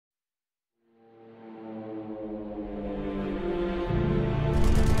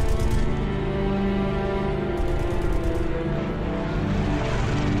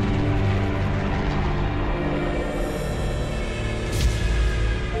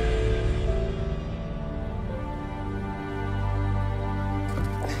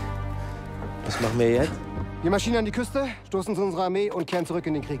machen wir jetzt? Wir marschieren an die Küste, stoßen zu unserer Armee und kehren zurück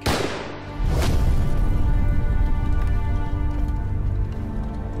in den Krieg.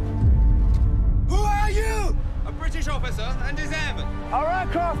 Who are you? A British officer and his airman. Our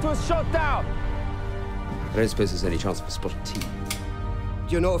aircraft was shot down. I don't suppose there's any chance of a spot of tea.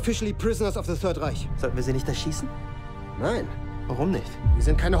 You're now officially prisoners of the Third Reich. Sollten wir sie nicht erschießen? Nein, Warum nicht? wir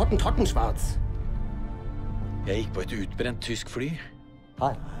sind keine Hottentotten schwarz. Jeg gikk på et utbrent tysk fly.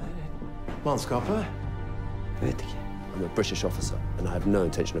 Hei. Mannskapet? Jeg vet ikke. I'm a British officer, and I have no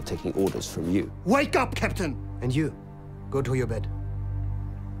intention of taking orders from you. Wake up, Captain! And you, go to your bed.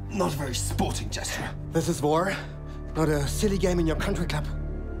 Not a very sporting gesture. This is war, not a silly game in your country club.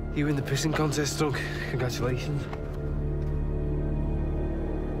 You win the pissing contest, Doug. Congratulations.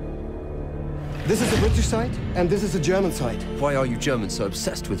 This is the British side, and this is the German side. Why are you Germans so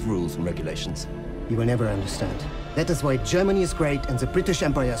obsessed with rules and regulations? You will never understand. That is why Germany is great and the British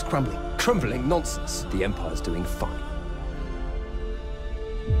Empire is crumbling. Crumbling nonsense. The Empire's doing fine.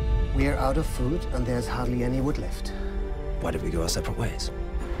 We are out of food, and there's hardly any wood left. Why did we go our separate ways?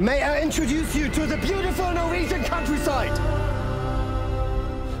 May I introduce you to the beautiful Norwegian countryside?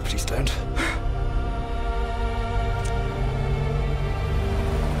 Please don't.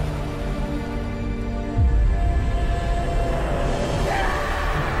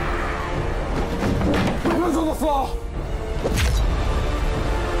 Hands on the floor!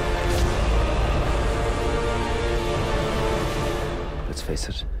 Let's face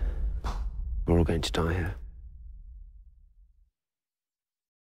it. We're all going to die here.